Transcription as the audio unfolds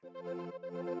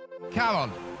Carroll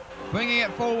bringing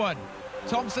it forward.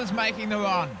 Thompson's making the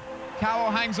run.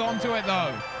 Carroll hangs on to it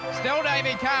though. Still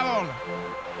Davy Carroll.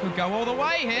 Could go all the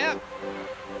way here.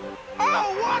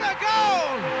 Oh, what a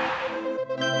goal!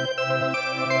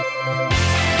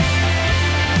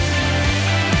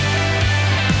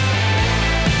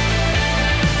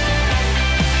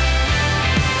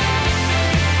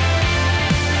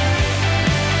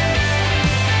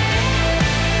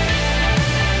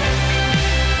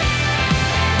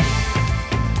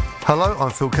 Hello, I'm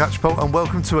Phil Catchpole and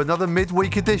welcome to another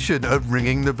midweek edition of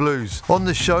Ringing the Blues. On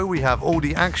the show we have all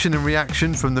the action and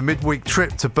reaction from the midweek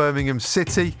trip to Birmingham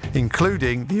City,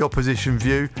 including the opposition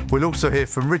view. We'll also hear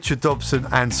from Richard Dobson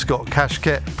and Scott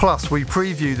Cashket. Plus we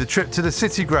preview the trip to the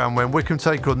City Ground when Wycombe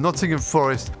take on Nottingham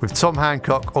Forest with Tom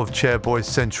Hancock of Chairboys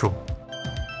Central.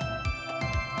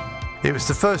 It was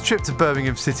the first trip to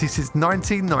Birmingham City since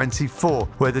 1994,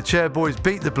 where the Chairboys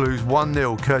beat the Blues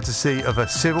 1-0 courtesy of a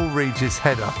Cyril Regis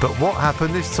header. But what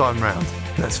happened this time round?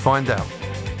 Let's find out.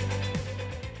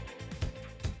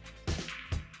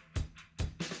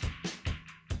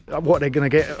 What they're going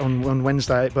to get on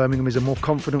Wednesday at Birmingham is a more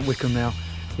confident Wycombe now.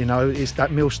 You know, it's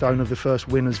that millstone of the first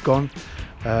win has gone.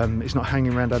 It's not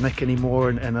hanging around our neck anymore,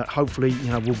 and hopefully, you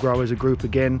know, we'll grow as a group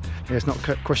again. It's not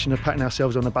a question of patting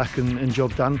ourselves on the back and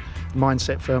job done.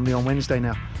 Mindset firmly on Wednesday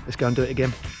now. Let's go and do it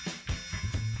again.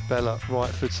 Bella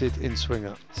right-footed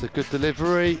in-swinger. It's a good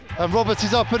delivery, and Roberts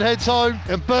is up and heads home,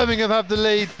 and Birmingham have the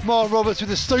lead. Mark Roberts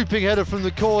with a stooping header from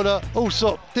the corner.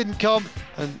 Allsop didn't come,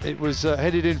 and it was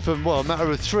headed in from, well, a matter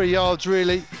of 3 yards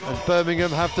really, and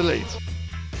Birmingham have the lead.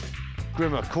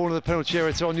 Grimmer, corner of the penalty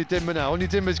area to Onyedinma now.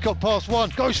 Onyedinma's got past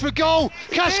one, goes for goal!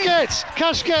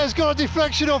 Cashket has got a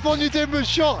deflection off Onyedinma's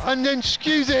shot and then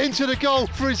skews it into the goal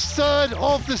for his third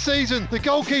of the season. The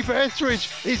goalkeeper Etheridge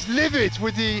is livid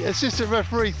with the assistant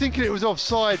referee thinking it was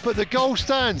offside, but the goal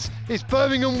stands. It's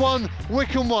Birmingham 1,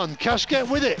 Wycombe 1. Cashket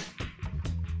with it.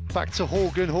 Back to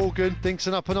Horgan. Horgan thinks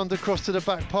an up and under cross to the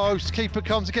back post. Keeper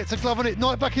comes and gets a glove on it.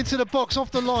 Knight back into the box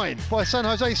off the line by San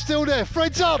Jose. Still there.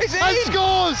 Fred's up and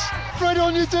scores! Fred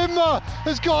Onyedinma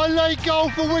has got a late goal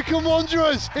for Wycombe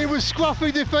Wanderers. It was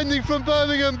scruffy defending from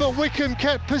Birmingham, but Wycombe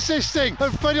kept persisting.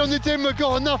 And Fred Onyedinma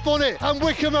got enough on it. And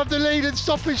Wycombe have the lead in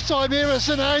stoppage time here at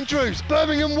St Andrews.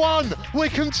 Birmingham 1,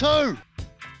 Wycombe 2.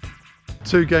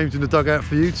 2 games in the dugout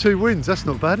for you, 2 wins. That's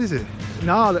not bad, is it?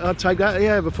 No, I'd take that.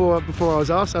 Yeah, before I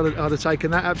was asked, I'd have taken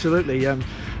that. Absolutely. You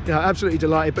know, absolutely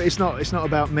delighted. But it's not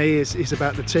about me. It's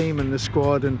about the team and the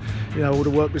squad, and you know all the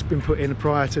work that's been put in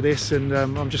prior to this. And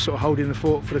I'm just sort of holding the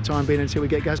fort for the time being until we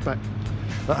get Gaz back.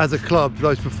 As a club,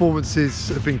 those performances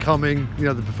have been coming. You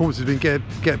know, the performances have been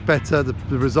get better.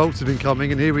 The results have been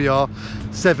coming, and here we are,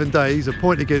 7 days. A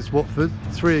point against Watford,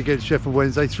 3 against Sheffield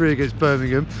Wednesday, 3 against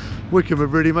Birmingham. Wycombe are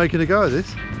really making a go of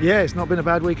this. Yeah, it's not been a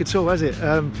bad week at all, has it?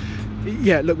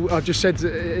 Yeah, look, I just said,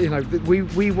 you know,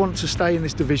 we want to stay in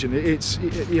this division. It's,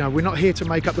 you know, we're not here to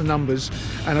make up the numbers,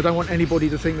 and I don't want anybody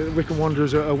to think that the Wycombe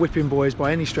Wanderers are whipping boys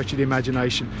by any stretch of the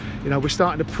imagination. You know, we're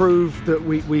starting to prove that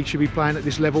we should be playing at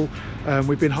this level.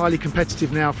 We've been highly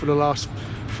competitive now for the last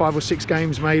 5 or 6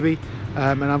 games maybe,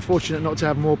 and unfortunate not to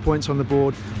have more points on the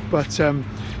board. But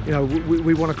you know,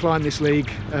 we want to climb this league.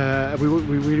 We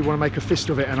really want to make a fist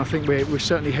of it, and I think we're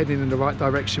certainly heading in the right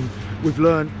direction. We've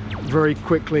learned very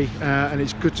quickly, and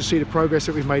it's good to see the progress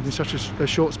that we've made in such a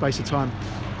short space of time.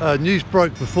 News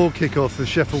broke before kick-off of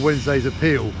Sheffield Wednesday's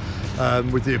appeal,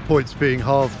 with the points being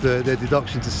halved, their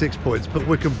deduction to 6 points, but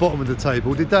Wycombe bottom of the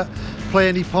table. Did that play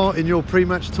any part in your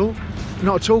pre-match talk?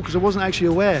 Not at all, because I wasn't actually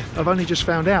aware. I've only just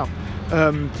found out.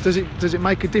 Does it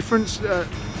make a difference?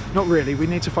 Not really. We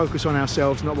need to focus on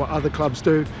ourselves, not what other clubs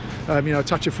do. You know, a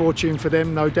touch of fortune for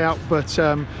them, no doubt, but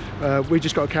we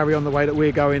just got to carry on the way that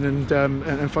we're going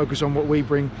and focus on what we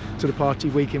bring to the party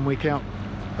week in, week out.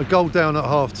 A goal down at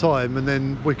half-time, and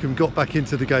then Wycombe got back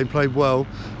into the game, played well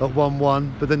at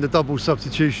 1-1, but then the double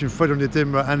substitution, Fred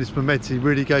Onyedinma and Anis Mehmeti,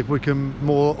 really gave Wycombe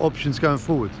more options going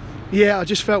forward. Yeah, I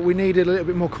just felt we needed a little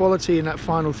bit more quality in that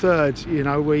final third. You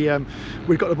know, we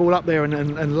got the ball up there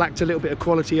and lacked a little bit of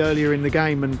quality earlier in the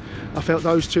game, and I felt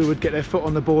those two would get their foot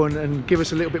on the ball and give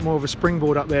us a little bit more of a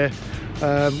springboard up there,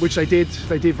 which they did.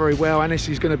 They did very well. Anis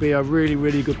is going to be a really,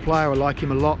 really good player. I like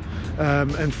him a lot,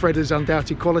 and Fred has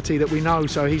undoubted quality that we know,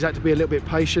 so he's had to be a little bit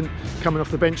patient coming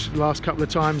off the bench the last couple of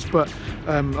times, but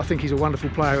I think he's a wonderful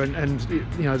player, and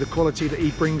you know, the quality that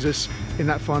he brings us in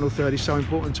that final third is so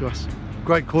important to us.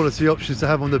 Great quality options to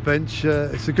have on the bench.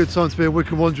 It's a good time to be a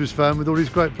Wycombe Wanderers fan with all these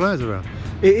great players around.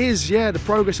 It is, yeah. The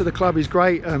progress of the club is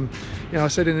great. You know, I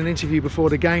said in an interview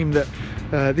before the game that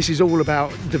this is all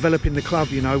about developing the club.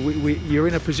 You know, you're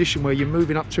in a position where you're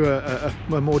moving up to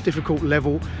a more difficult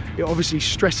level. It obviously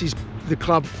stresses the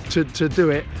club to do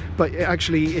it, but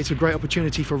it's a great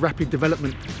opportunity for rapid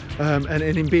development. And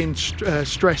in being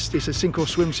stressed, it's a sink or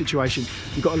swim situation.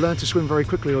 You've got to learn to swim very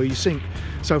quickly or you sink.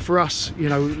 So for us, you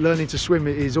know, learning to swim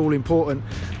is all important.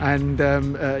 And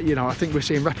you know, I think we're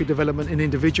seeing rapid development in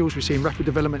individuals, we're seeing rapid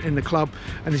development in the club,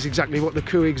 and it's exactly what the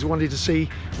Couigs wanted to see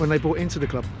when they bought into the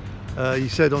club. You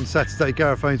said on Saturday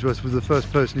Gareth Ainsworth was the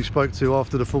first person you spoke to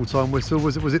after the full-time whistle.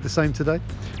 Was it the same today?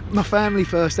 My family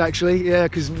first, actually, yeah,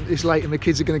 because it's late and the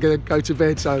kids are going to go to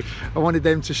bed, so I wanted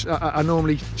them to I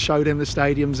normally show them the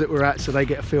stadiums that we're at so they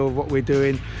get a feel of what we're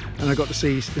doing, and I got to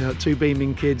see two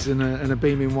beaming kids and a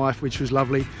beaming wife, which was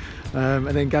lovely. And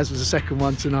then Gaz was the second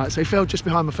one tonight, so he fell just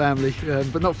behind my family,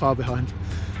 but not far behind.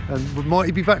 And might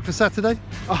he be back for Saturday?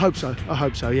 I hope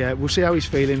so, yeah. We'll see how he's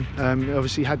feeling.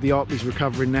 Obviously had the op, he's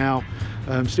recovering now,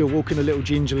 still walking a little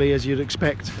gingerly as you'd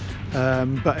expect,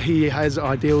 but he has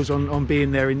ideals on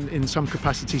being there in some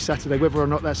capacity Saturday. Whether or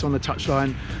not that's on the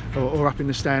touchline or up in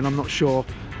the stand, I'm not sure,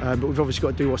 but we've obviously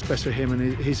got to do what's best for him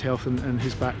and his health and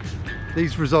his back.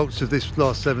 These results of this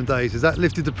last 7 days, has that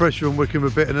lifted the pressure on Wycombe a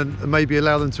bit and maybe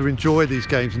allow them to enjoy these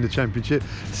games in the Championship?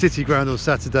 City Ground on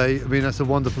Saturday, I mean, that's a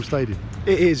wonderful stadium.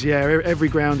 It is, yeah. Every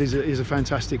ground is a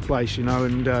fantastic place, you know,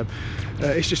 and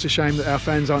it's just a shame that our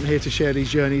fans aren't here to share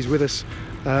these journeys with us.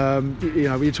 You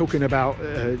know, we're talking about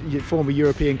former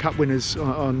European Cup winners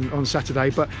on Saturday,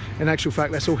 but in actual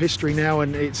fact that's all history now,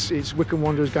 and it's Wycombe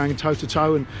Wanderers going toe to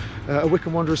toe, and a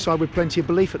Wycombe Wanderers side with plenty of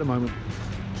belief at the moment.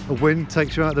 A win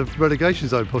takes you out of the relegation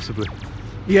zone, possibly.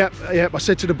 Yep. I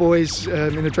said to the boys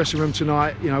in the dressing room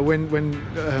tonight, you know, when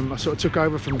I sort of took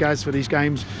over from Gaz for these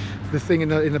games, the thing in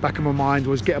the back of my mind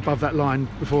was get above that line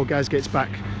before Gaz gets back.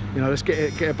 You know, let's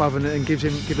get above and give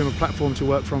him a platform to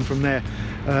work from there.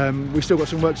 We've still got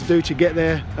some work to do to get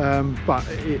there, but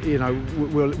you know,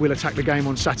 we'll attack the game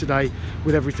on Saturday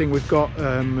with everything we've got,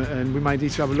 and we may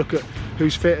need to have a look at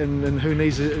who's fit and who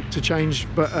needs to change,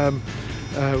 but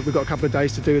we've got a couple of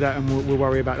days to do that, and we'll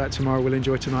worry about that tomorrow. We'll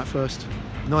enjoy tonight first.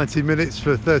 90 minutes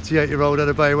for 38-year-old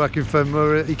Adebayo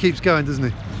Akinfenwa. He keeps going,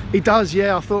 doesn't he? He does,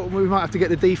 yeah. I thought we might have to get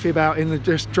the defib out in the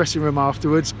dressing room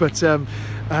afterwards, but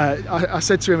I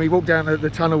said to him, he walked down the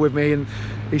tunnel with me, and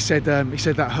he said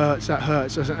that hurts.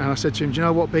 And I said to him, do you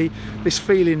know what, B? This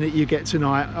feeling that you get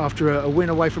tonight after a win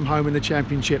away from home in the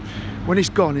Championship, when it's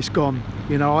gone, it's gone.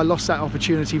 You know, I lost that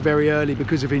opportunity very early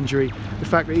because of injury. The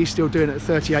fact that he's still doing it at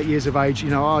 38 years of age,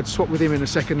 you know, I'd swap with him in a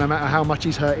second, no matter how much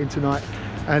he's hurting tonight.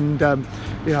 And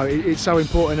you know, it's so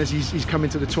important as he's coming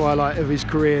to the twilight of his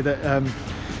career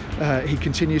that he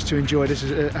continues to enjoy this,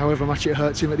 however much it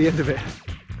hurts him at the end of it.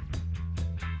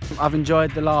 I've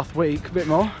enjoyed the last week a bit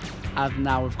more, as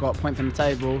now we've got points on the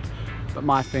table, but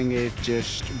my thing is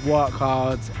just work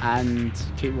hard and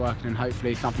keep working, and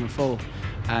hopefully something will fall.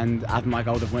 And as my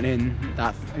goals have went in,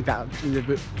 that's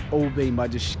all been by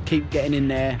just keep getting in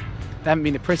there. They haven't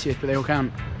been the prettiest, but they all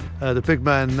count. The big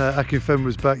man Akinfenwa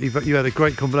was back. You had a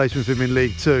great combination with him in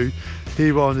League Two. Here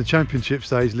you are on the Championship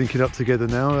stage, linking up together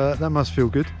now. That must feel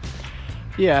good.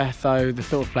 Yeah, so the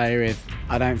sort of player is,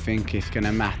 I don't think it's going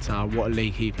to matter what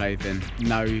league he plays in.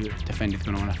 No defender's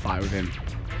going to want to fight with him.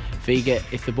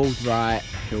 If the ball's right,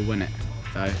 he'll win it.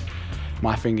 So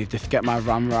my thing is just get my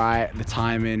run right, the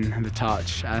timing and the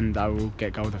touch, and I will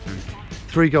get goals off him.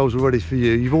 3 goals already for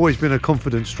you. You've always been a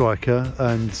confident striker,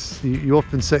 and you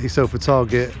often set yourself a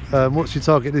target. What's your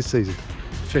target this season?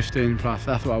 15 plus,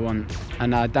 that's what I want.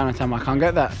 And down the time I can't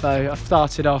get that. So I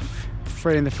started off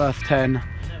 3 in the first 10,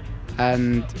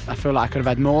 and I feel like I could have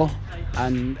had more.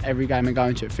 And every game I'm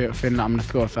going to it, feeling like I'm going to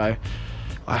score. So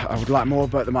I would like more,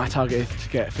 but my target is to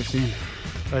get 15.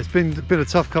 It's been a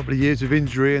tough couple of years of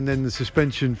injury and then the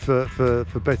suspension for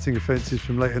betting offences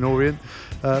from Leyton Orient.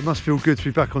 It must feel good to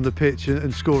be back on the pitch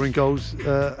and scoring goals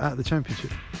at the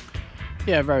Championship.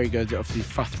 Yeah, very good. Obviously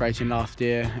frustrating last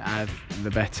year as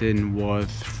the betting was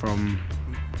from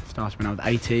started when I was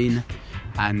 18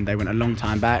 and they went a long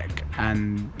time back,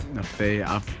 and obviously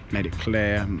I've made it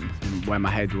clear where my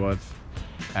head was.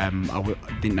 I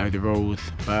didn't know the rules,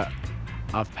 but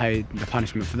I've paid the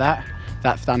punishment for that.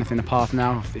 That's done, it's in the past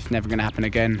now, it's never going to happen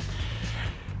again,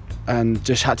 and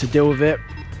just had to deal with it.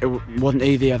 It wasn't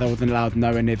easy as I wasn't allowed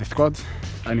nowhere near the squad.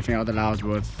 The only thing I was allowed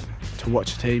was to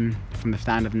watch a team from the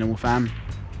stand of a normal fan.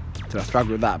 So I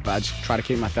struggled with that, but I just try to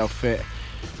keep myself fit,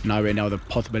 knowing there was a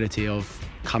possibility of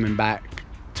coming back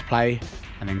to play,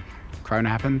 and then Corona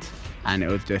happened, and it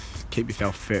was just keep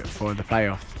yourself fit for the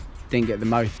playoffs. Didn't get the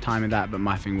most time of that, but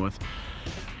my thing was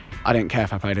I didn't care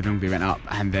if I played if Ljungby went up,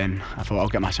 and then I thought I'll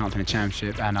get my chance in the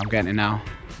Championship, and I'm getting it now.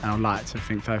 And I'd like to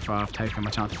think so far I've taken my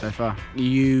chances so far.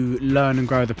 You learn and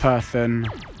grow the person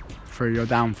through your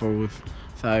downfalls,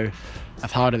 so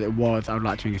as hard as it was, I would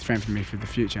like to think it strengthened me for the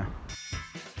future.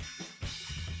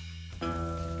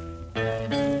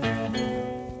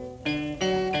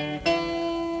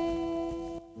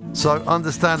 So,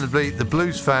 understandably, the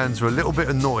Blues fans were a little bit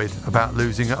annoyed about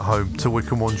losing at home to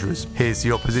Wycombe Wanderers. Here's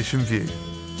the opposition view.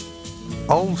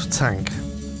 Old Tank.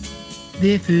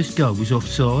 Their first goal was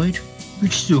offside,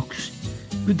 which sucks,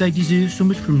 but they deserve so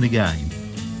much from the game.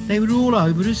 They were all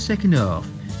over us second half,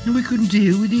 and we couldn't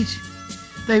deal with it.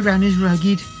 They ran us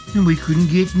ragged, and we couldn't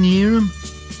get near them.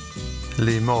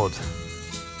 Lee Mod.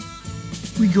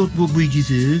 We got what we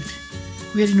deserved.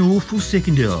 We had an awful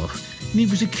second half, and it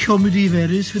was a comedy of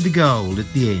errors for the goal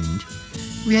at the end.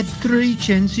 We had 3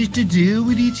 chances to deal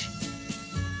with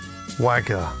it.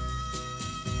 Wagger.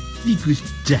 It was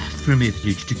daft from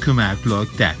Etheridge to come out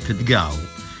like that for the goal.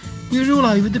 We were all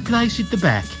over the place at the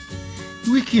back.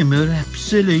 Wycombe are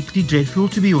absolutely dreadful,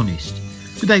 to be honest,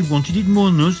 but they wanted it more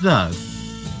than us though.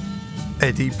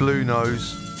 Eddie Blue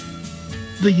Nose.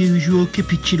 The usual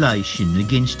capitulation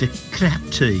against a crap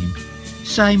team.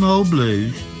 Same old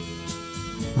Blues.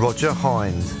 Roger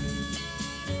Hind.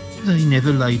 They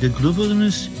never laid a glove on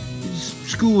us.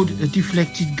 Scored a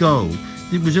deflected goal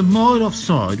that was a mile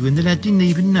offside when the lad didn't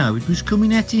even know it was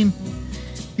coming at him.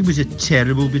 It was a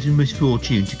terrible bit of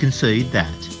misfortune to concede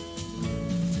that.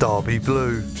 Derby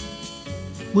Blue.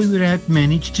 We were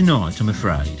outmanaged tonight, I'm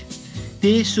afraid.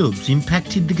 Their subs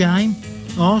impacted the game.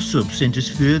 Our subs sent us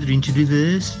further into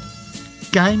reverse.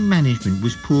 Game management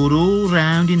was poor all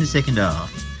round in the second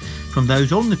half, from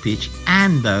those on the pitch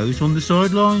and those on the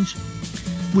sidelines.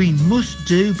 We must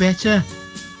do better.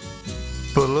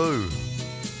 Blue.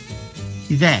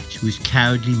 That was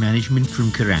cowardly management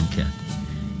from Karanka.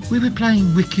 We were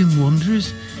playing Wycombe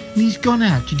Wanderers, and he's gone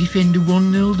out to defend a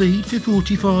 1-0 lead for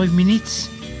 45 minutes.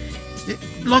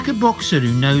 Like a boxer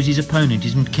who knows his opponent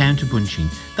isn't counter-punching,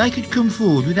 they could come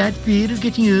forward without fear of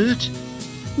getting hurt.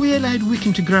 We allowed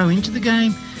Wycombe to grow into the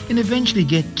game and eventually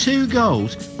get 2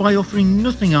 goals by offering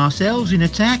nothing ourselves in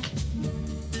attack.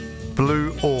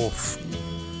 Blue Orf.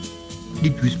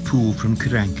 It was poor from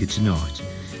Karanka tonight.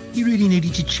 He really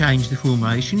needed to change the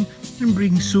formation and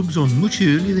bring subs on much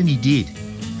earlier than he did.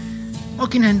 I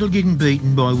can handle getting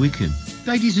beaten by Wycombe.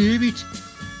 They deserve it.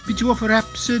 But to offer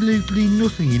absolutely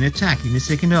nothing in attack in the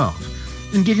second half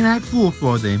and getting outfought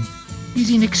by them is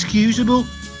inexcusable.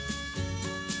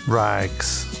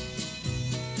 Rags.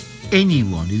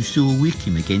 Anyone who saw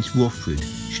Wycombe against Watford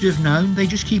should have known they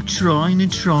just keep trying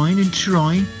and trying and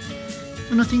trying.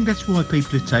 And I think that's why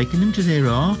people have taken them to their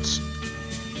hearts.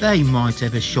 They might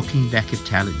have a shocking lack of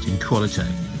talent and quality,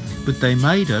 but they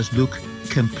made us look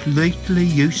completely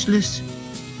useless.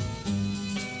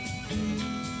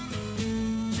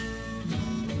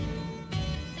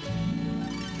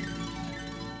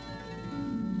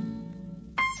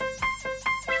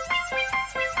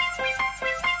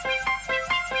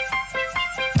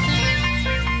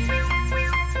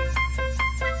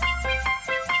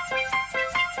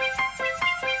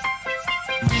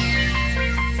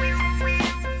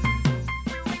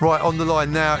 Right, on the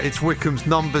line now, it's Wycombe's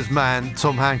numbers man,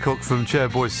 Tom Hancock from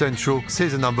Chairboy Central.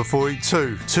 Here's a number for you,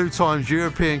 2. 2 times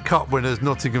European Cup winners,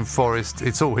 Nottingham Forest.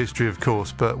 It's all history, of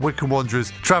course, but Wycombe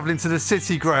Wanderers travelling to the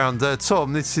City Ground.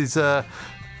 Tom, this is,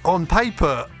 on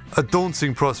paper, a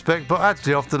daunting prospect, but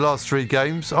actually, after the last 3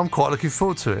 games, I'm quite looking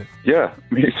forward to it. Yeah,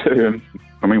 me too.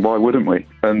 I mean, why wouldn't we?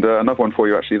 And another one for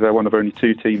you, actually, they're one of only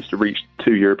 2 teams to reach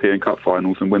 2 European Cup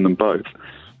finals and win them both.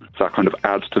 So that kind of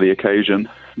adds to the occasion.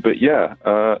 But yeah,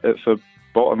 it's a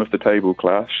bottom of the table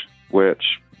clash,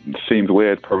 which seemed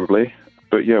weird probably.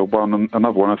 But yeah,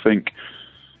 another one I think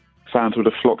fans would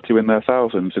have flocked to in their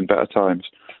thousands in better times.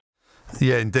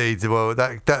 Yeah, indeed. Well,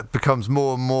 that becomes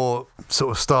more and more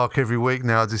sort of stark every week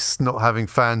now, just not having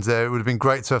fans there. It would have been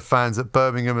great to have fans at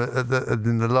Birmingham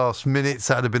in the last minutes.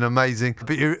 That would have been amazing.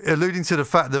 But you're alluding to the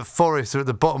fact that Forest are at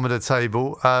the bottom of the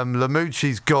table.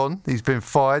 Lamucci's gone. He's been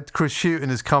fired. Chris Hughton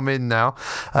has come in now.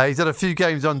 He's had a few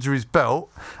games under his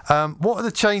belt. What are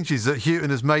the changes that Hughton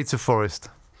has made to Forest?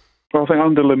 Well, I think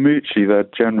under Lamucci, their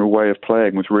general way of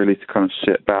playing was really to kind of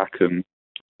sit back and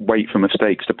wait for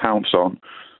mistakes to pounce on.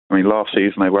 I mean, last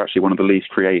season they were actually one of the least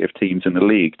creative teams in the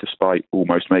league, despite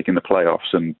almost making the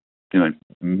playoffs and,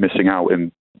 missing out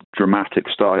in dramatic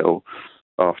style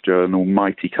after an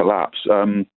almighty collapse. I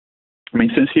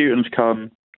mean, since Hughton's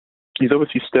come, he's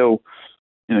obviously still,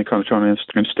 kind of trying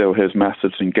to instill his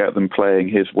methods and get them playing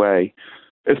his way.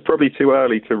 It's probably too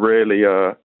early to really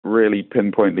really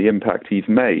pinpoint the impact he's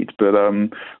made, but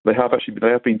they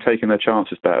have been taking their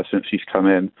chances better since he's come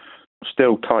in.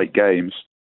 Still tight games.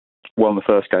 Won the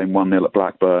first game 1-0 at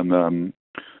Blackburn.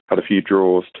 Had a few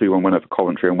draws, 2-1 win over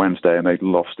Coventry on Wednesday, and they'd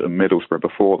lost at Middlesbrough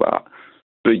before that.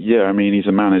 But yeah, I mean, he's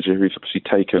a manager who's obviously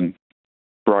taken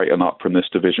Brighton up from this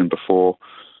division before.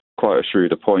 Quite a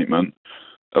shrewd appointment.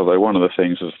 Although one of the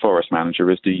things as a Forest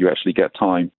manager is, do you actually get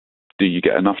time? Do you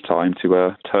get enough time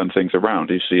to turn things around?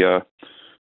 He's the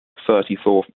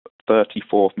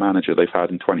 34th manager they've had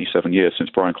in 27 years since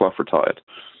Brian Clough retired.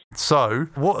 So,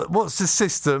 what's the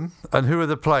system and who are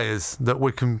the players that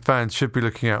Wycombe fans should be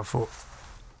looking out for?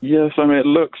 Yes, I mean, it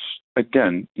looks,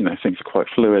 again, things are quite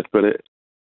fluid, but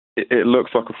it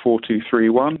looks like a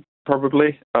 4-2-3-1,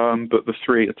 probably. But the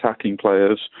three attacking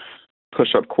players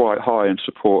push up quite high in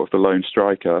support of the lone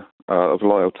striker of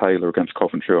Lyle Taylor against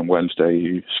Coventry on Wednesday,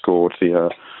 who scored the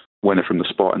winner from the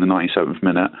spot in the 97th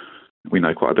minute. We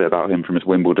know quite a bit about him from his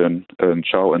Wimbledon and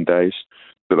Charlton days.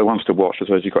 But the ones to watch, I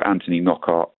suppose, you've got Anthony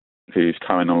Knockaert, who's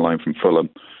coming on loan from Fulham.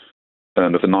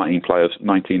 And of the 19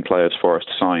 players Forest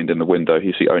signed in the window,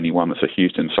 he's the only one that's a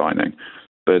Houghton signing.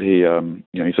 But he,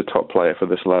 he's a top player for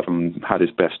this level and had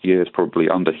his best years probably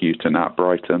under Houghton at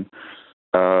Brighton.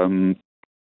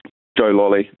 Joe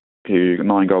Lolly, who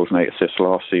 9 goals and 8 assists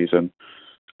last season,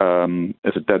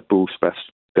 is a dead ball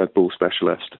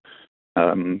specialist.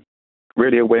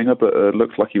 Really a winger, but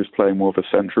looks like he was playing more of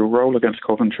a central role against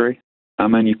Coventry.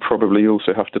 And then you probably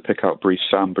also have to pick up Brice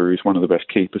Samba, who's one of the best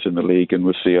keepers in the league and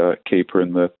was the keeper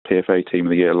in the PFA Team of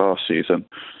the Year last season.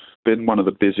 Been one of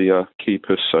the busier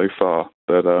keepers so far.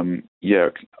 But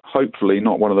hopefully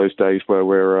not one of those days where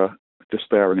we're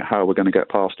despairing at how we're going to get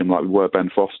past him like we were Ben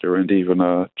Foster and even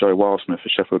Joe Wildsmith for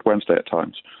Sheffield Wednesday at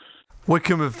times.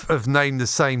 Wycombe have named the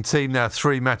same team now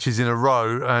 3 matches in a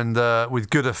row and with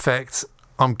good effect.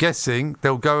 I'm guessing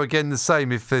they'll go again the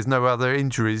same if there's no other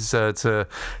injuries to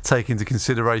take into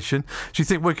consideration. Do you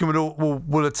think Wycombe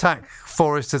will attack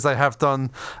Forest as they have done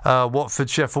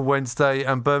Watford, Sheffield Wednesday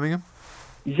and Birmingham?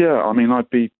 Yeah, I mean, I'd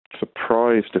be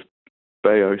surprised if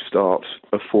Bayo starts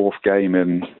a 4th game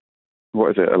in,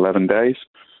 11 days?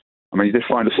 I mean, he did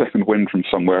find a second win from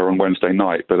somewhere on Wednesday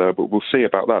night, but we'll see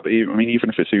about that. But even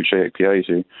if it's Uche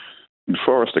Ekpiezu,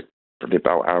 Forest are probably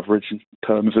about average in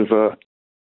terms of...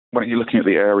 when you're looking at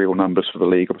the aerial numbers for the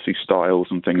league, obviously styles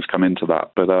and things come into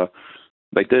that. But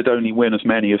they did only win as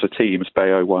many as a team as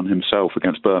Bayo won himself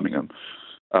against Birmingham.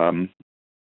 That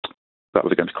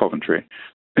was against Coventry,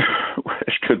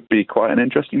 which could be quite an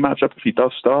interesting matchup if he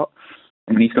does start.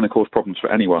 I mean, he's going to cause problems for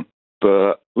anyone.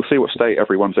 But we'll see what state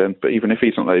everyone's in. But even if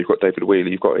he's not there, you've got David Wheely,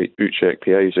 you've got Uche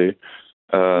Ekpiezu,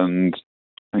 and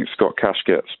I think Scott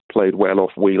Cashget's played well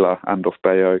off Wheeler and off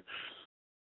Bayo.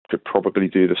 Could probably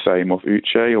do the same off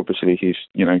Uche. Obviously, he's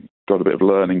got a bit of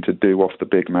learning to do off the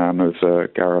big man, as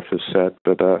Gareth has said.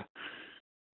 But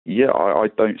I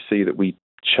don't see that we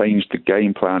changed the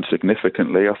game plan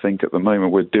significantly. I think at the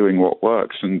moment we're doing what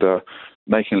works and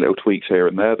making little tweaks here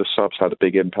and there. The subs had a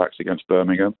big impact against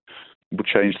Birmingham. We'll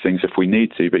change things if we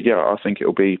need to. But I think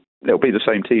it'll be the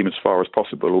same team as far as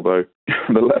possible. Although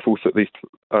the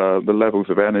levels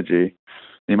of energy,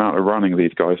 the amount of running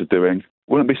these guys are doing.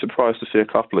 Wouldn't be surprised to see a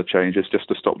couple of changes just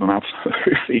to stop them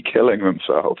absolutely killing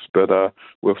themselves, but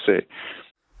we'll see.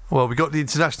 Well, we've got the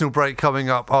international break coming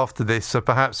up after this, so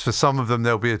perhaps for some of them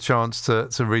there'll be a chance to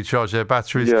recharge their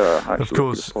batteries. Yeah, of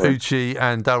course, Uche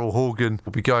and Daryl Horgan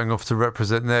will be going off to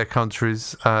represent their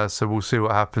countries, so we'll see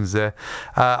what happens there.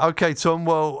 Okay, Tom,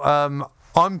 well,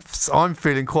 I'm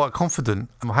feeling quite confident.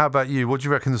 How about you? What do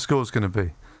you reckon the score's going to be?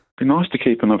 It'd be nice to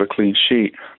keep another clean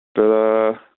sheet,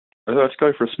 but... let's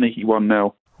go for a sneaky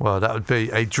 1-0. Well, that would be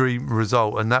a dream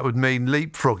result, and that would mean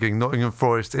leapfrogging Nottingham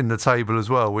Forest in the table as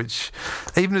well, which,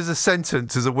 even as a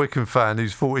sentence as a Wycombe fan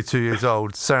who's 42 years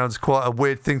old, sounds quite a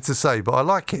weird thing to say, but I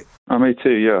like it. Me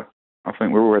too, yeah. I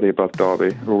think we're already above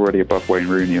Derby. We're already above Wayne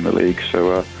Rooney in the league,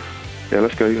 so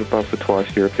let's go above the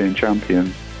twice European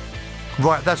champion.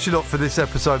 Right, that's your lot for this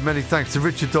episode. Many thanks to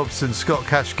Richard Dobson, Scott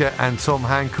Cashget and Tom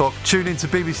Hancock. Tune in to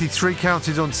BBC Three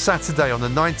Counties on Saturday on the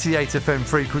 98 FM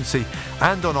frequency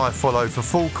and on iFollow for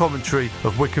full commentary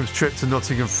of Wycombe's trip to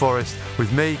Nottingham Forest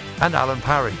with me and Alan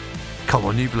Parry. Come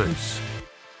on, you Blues.